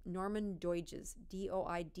Norman Doidges,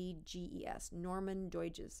 Doidges, Norman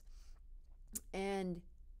Doidges, and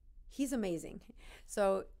he's amazing.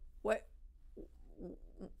 So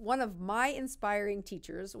one of my inspiring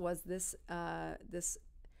teachers was this I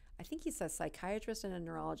think he's a psychiatrist and a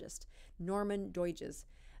neurologist, Norman Doidges.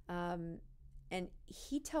 And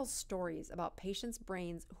he tells stories about patients'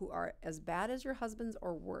 brains who are as bad as your husband's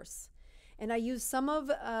or worse. And I use some of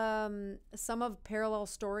parallel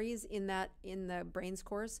stories in the brains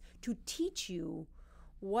course to teach you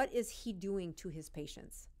what is he doing to his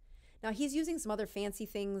patients. Now he's using some other fancy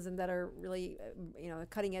things and that are really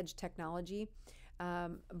cutting edge technology,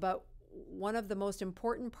 but one of the most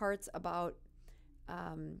important parts about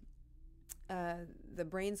the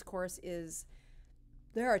brains course is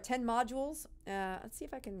there are 10 modules. Let's see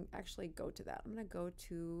if I can actually go to that. I'm going to go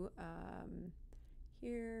to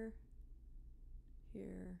here.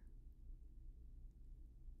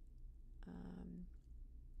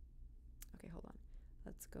 Okay, hold on.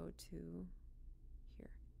 Let's go to here.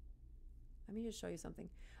 Let me just show you something.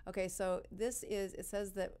 Okay, so this is, it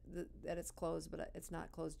says that it's closed, but it's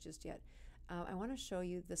not closed just yet. I want to show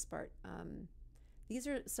you this part. These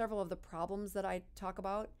are several of the problems that I talk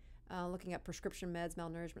about, looking at prescription meds,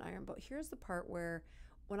 malnourishment, iron. But here's the part where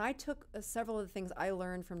when I took several of the things I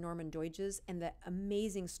learned from Norman Doidges and the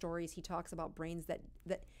amazing stories he talks about brains that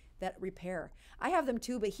repair. I have them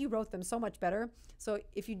too, but he wrote them so much better. So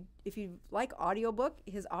if you like audiobook,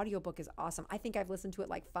 his audiobook is awesome. I think I've listened to it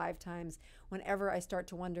like 5 times whenever I start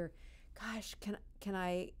to wonder, gosh, can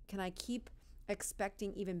I keep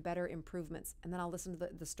expecting even better improvements? And then I'll listen to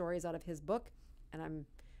the stories out of his book, and I'm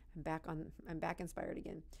back inspired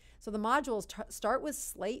again. So the modules start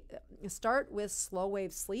with slow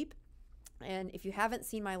wave sleep. And if you haven't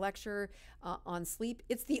seen my lecture on sleep,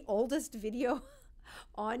 it's the oldest video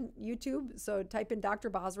on YouTube. So type in Dr.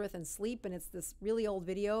 Bosworth and sleep, and it's this really old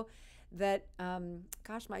video that,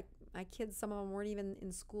 gosh, my kids, some of them weren't even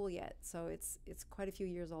in school yet. So it's quite a few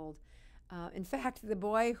years old. In fact, the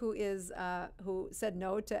boy who said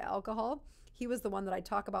no to alcohol, he was the one that I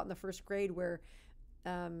talk about in the first grade where,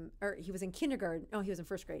 or he was in kindergarten. No, he was in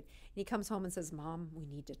first grade. And he comes home and says, "Mom, we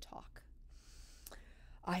need to talk.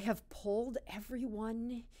 I have pulled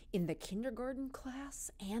everyone in the kindergarten class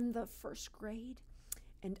and the first grade,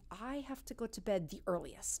 and I have to go to bed the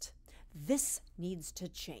earliest. This needs to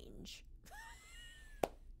change."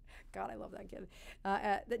 God, I love that kid.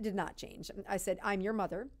 That did not change. I said, "I'm your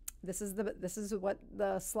mother. This is what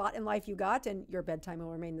the slot in life you got, and your bedtime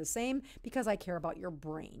will remain the same because I care about your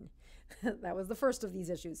brain." That was the first of these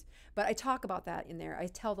issues. But I talk about that in there. I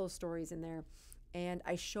tell those stories in there, and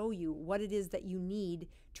I show you what it is that you need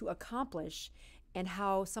to accomplish and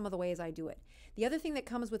how some of the ways I do it. The other thing that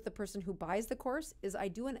comes with the person who buys the course is I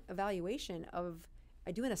do an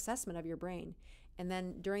assessment of your brain. And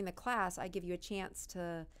then during the class, I give you a chance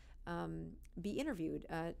to be interviewed,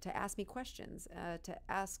 to ask me questions, to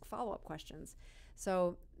ask follow-up questions.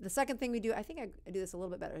 So the second thing we do, I think I do this a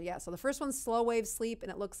little bit better. Yeah, so the first one's slow wave sleep,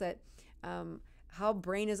 and it looks at how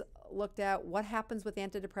brain is looked at, what happens with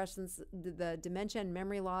antidepressants, the dementia and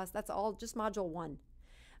memory loss. That's all just module 1.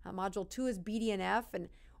 Module 2 is BDNF and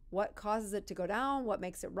what causes it to go down, what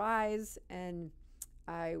makes it rise. And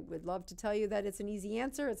I would love to tell you that it's an easy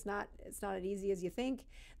answer. It's not as easy as you think.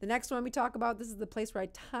 The next one we talk about, this is the place where I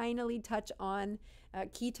tinily touch on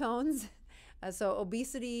ketones. So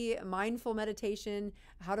obesity, mindful meditation,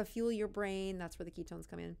 how to fuel your brain. That's where the ketones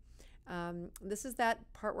come in. This is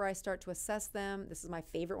that part where I start to assess them. This is my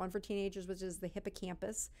favorite one for teenagers, which is the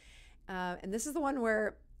hippocampus. And this is the one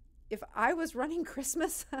where if I was running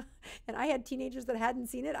Christmas and I had teenagers that hadn't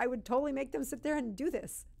seen it, I would totally make them sit there and do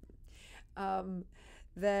this. The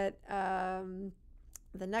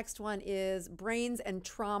next one is brains and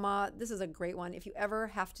trauma. This is a great one. If you ever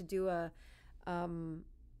have to do a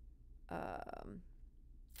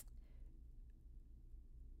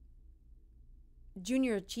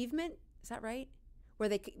junior achievement, is that right? Where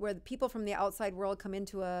the people from the outside world come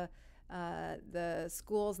into the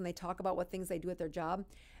schools and they talk about what things they do at their job.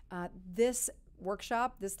 This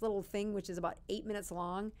workshop, this little thing, which is about 8 minutes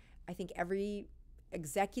long, I think every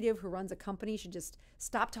executive who runs a company should just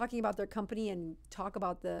stop talking about their company and talk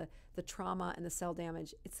about the trauma and the cell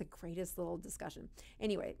damage. It's the greatest little discussion.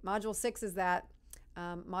 Anyway, module 6 is that.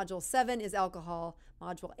 Module 7 is alcohol.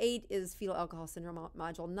 Module 8 is fetal alcohol syndrome.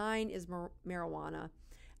 Module 9 is marijuana.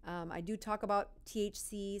 I do talk about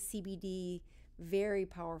THC, CBD, very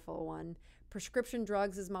powerful one. Prescription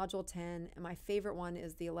drugs is module 10, and my favorite one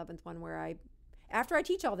is the 11th one where after I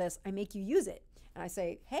teach all this, I make you use it. And I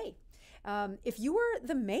say, hey, if you were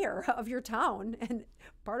the mayor of your town, and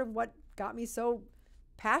part of what got me so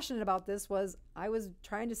passionate about this was I was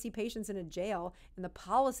trying to see patients in a jail, and the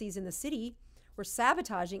policies in the city were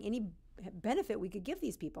sabotaging any benefit we could give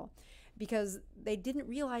these people because they didn't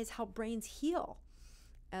realize how brains heal.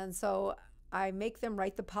 And so I make them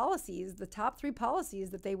write the policies, the top 3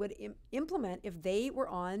 policies that they would implement if they were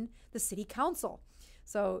on the city council.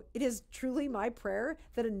 So it is truly my prayer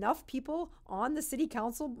that enough people on the city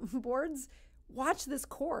council boards watch this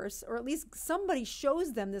course, or at least somebody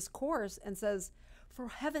shows them this course and says, for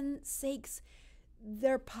heaven's sakes,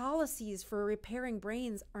 their policies for repairing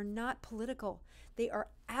brains are not political. They are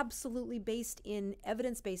absolutely based in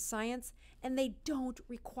evidence-based science, and they don't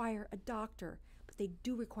require a doctor, but they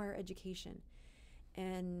do require education.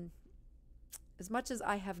 And as much as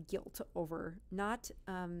I have guilt over not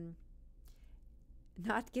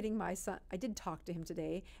getting my son, I did talk to him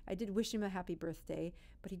today. I did wish him a happy birthday,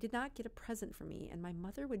 but he did not get a present for me. And my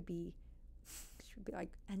mother would be, she would be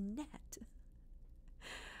like, Annette.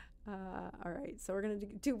 All right, so we're going to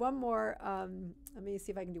do one more. Let me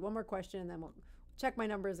see if I can do one more question, and then we'll check my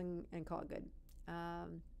numbers and call it good.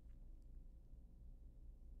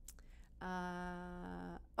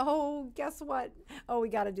 Oh, guess what? Oh, we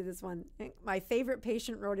got to do this one. My favorite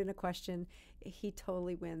patient wrote in a question. He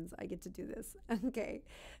totally wins. I get to do this. Okay,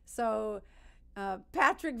 so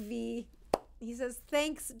Patrick V, he says,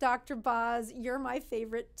 thanks, Dr. Boz. You're my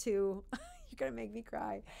favorite too. You're going to make me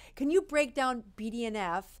cry. Can you break down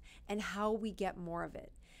BDNF and how we get more of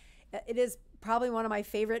it? It is probably one of my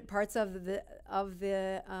favorite parts of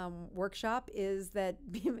the workshop is that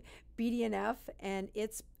BDNF and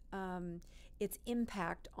its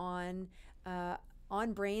impact on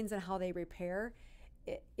brains and how they repair.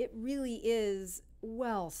 It really is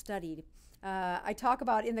well studied. I talk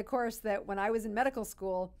about in the course that when I was in medical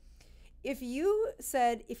school, if you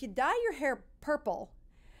dye your hair purple,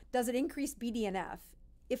 does it increase BDNF?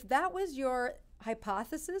 If that was your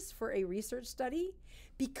hypothesis for a research study,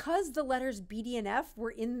 because the letters BDNF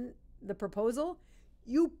were in the proposal,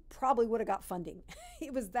 you probably would have got funding.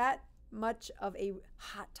 It was that much of a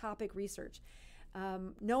hot topic research.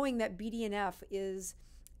 Knowing that BDNF is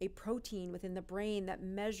a protein within the brain that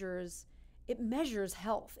measures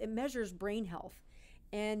health. It measures brain health.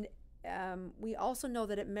 And we also know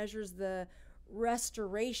that it measures the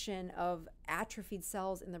restoration of atrophied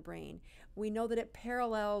cells in the brain. We know that it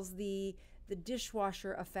parallels the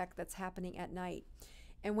dishwasher effect that's happening at night.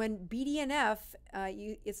 And when BDNF,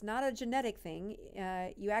 it's not a genetic thing.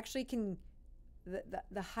 You actually can,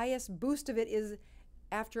 the highest boost of it is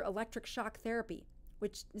after electric shock therapy,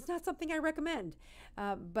 which is not something I recommend.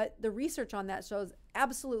 But the research on that shows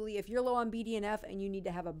absolutely if you're low on BDNF and you need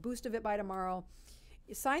to have a boost of it by tomorrow,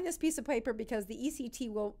 sign this piece of paper because the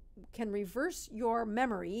ECT can reverse your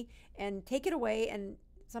memory and take it away, and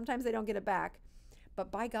sometimes they don't get it back.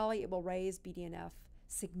 But by golly, it will raise BDNF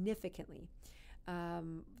significantly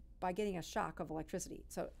by getting a shock of electricity.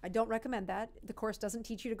 So I don't recommend that. The course doesn't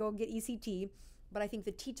teach you to go get ECT, but I think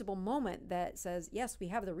the teachable moment that says, yes, we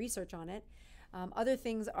have the research on it. Other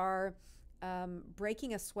things are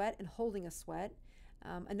breaking a sweat and holding a sweat.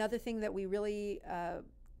 Another thing that we really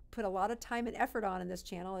put a lot of time and effort on in this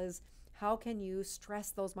channel is how can you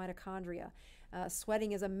stress those mitochondria?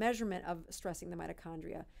 Sweating is a measurement of stressing the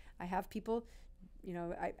mitochondria. I have people,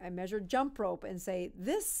 I measure jump rope and say,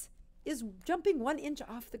 this is jumping 1 inch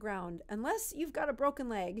off the ground. Unless you've got a broken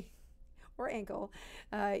leg or ankle,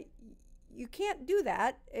 you can't do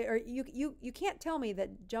that. Or you can't tell me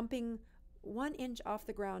that jumping 1 inch off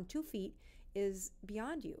the ground 2 feet is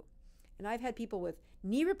beyond you. And I've had people with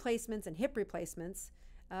knee replacements and hip replacements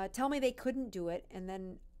tell me they couldn't do it, and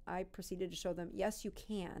then I proceeded to show them, yes, you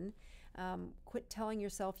can. Quit telling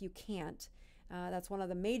yourself you can't. That's one of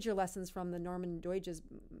the major lessons from the Norman Doidge's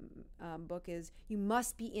book is you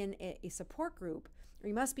must be in a support group, or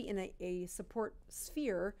you must be in a support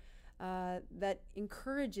sphere that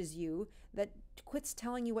encourages you, that quits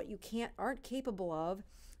telling you what you aren't capable of,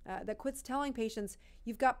 that quits telling patients,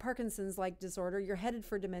 you've got Parkinson's-like disorder, you're headed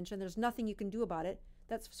for dementia, there's nothing you can do about it.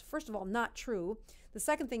 That's, first of all, not true. The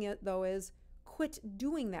second thing, though, is quit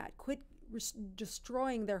doing that. Quit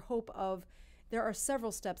destroying their hope of, there are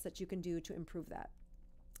several steps that you can do to improve that.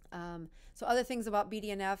 So other things about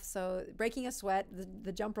BDNF, so breaking a sweat,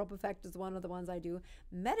 the jump rope effect is one of the ones I do.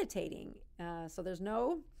 Meditating, so there's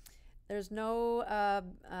no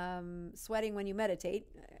sweating when you meditate.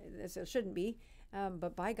 There shouldn't be.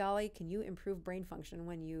 But by golly, can you improve brain function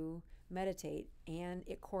when you meditate? And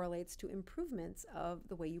it correlates to improvements of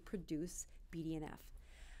the way you produce BDNF.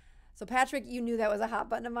 So Patrick, you knew that was a hot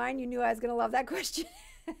button of mine. You knew I was going to love that question.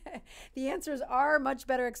 The answers are much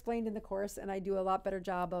better explained in the course, and I do a lot better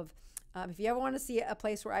job of, if you ever want to see a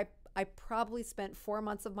place where I probably spent 4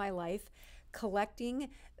 months of my life collecting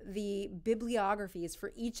the bibliographies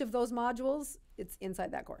for each of those modules, it's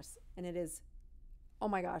inside that course. And it is, oh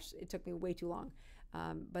my gosh, it took me way too long.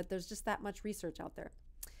 But there's just that much research out there.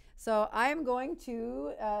 So I'm going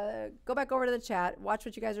to go back over to the chat, watch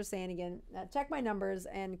what you guys are saying again, check my numbers,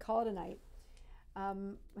 and call it a night.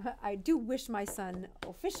 I do wish my son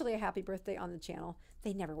officially a happy birthday on the channel.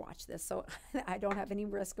 They never watch this, so I don't have any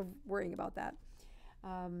risk of worrying about that.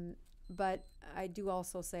 But I do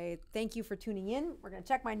also say thank you for tuning in. We're going to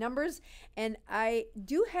check my numbers. And I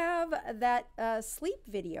do have that sleep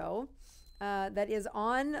video that is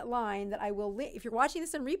online that I will link. If you're watching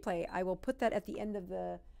this in replay, I will put that at the end of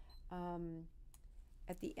the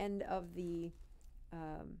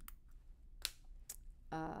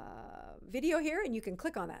video here, and you can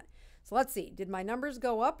click on that. So let's see. Did my numbers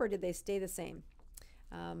go up or did they stay the same?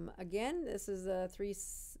 Again, this is a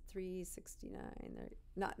 369.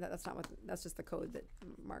 That's not what. That's just the code that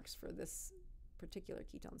marks for this particular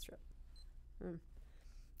ketone strip.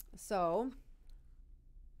 So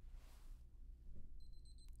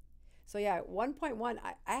yeah, 1.1.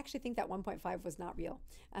 I actually think that 1.5 was not real.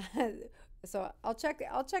 So I'll check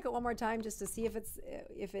it one more time just to see if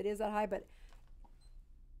it is that high. But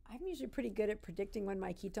I'm usually pretty good at predicting when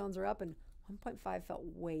my ketones are up, and 1.5 felt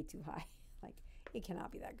way too high. Like, it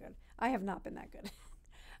cannot be that good. I have not been that good.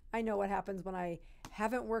 I know what happens when I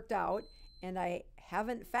haven't worked out and I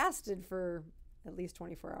haven't fasted for at least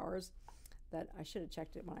 24 hours. That I should have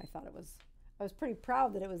checked it when I thought it was. I was pretty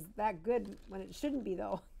proud that it was that good when it shouldn't be,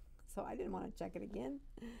 though. So I didn't want to check it again.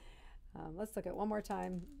 Let's look at it one more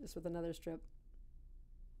time, just with another strip.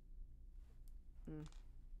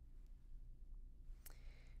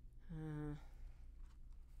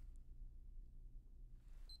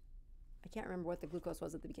 I can't remember what the glucose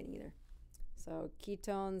was at the beginning either. So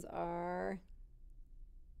ketones are,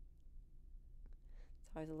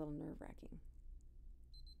 it's always a little nerve-wracking.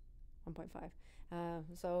 1.5.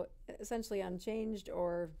 So essentially unchanged,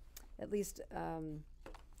 or at least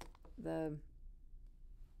the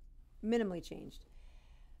minimally changed.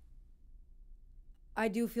 I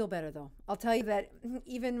do feel better though. I'll tell you that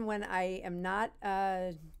even when I am not,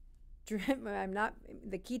 the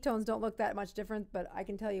ketones don't look that much different, but I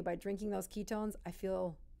can tell you by drinking those ketones, I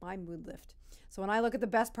feel my mood lift. So when I look at the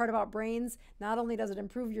best part about brains, not only does it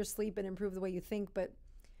improve your sleep and improve the way you think, but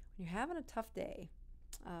when you're having a tough day,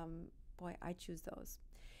 boy, I choose those.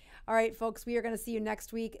 All right, folks, we are going to see you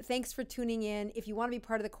next week. Thanks for tuning in. If you want to be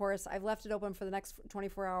part of the course, I've left it open for the next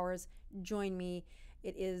 24 hours. Join me.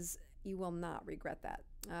 It is, you will not regret that.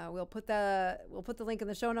 We'll put the link in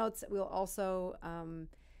the show notes. We'll also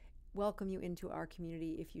welcome you into our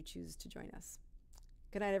community if you choose to join us.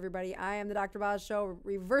 Good night, everybody. I am the Dr. Boz Show,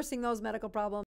 reversing those medical problems.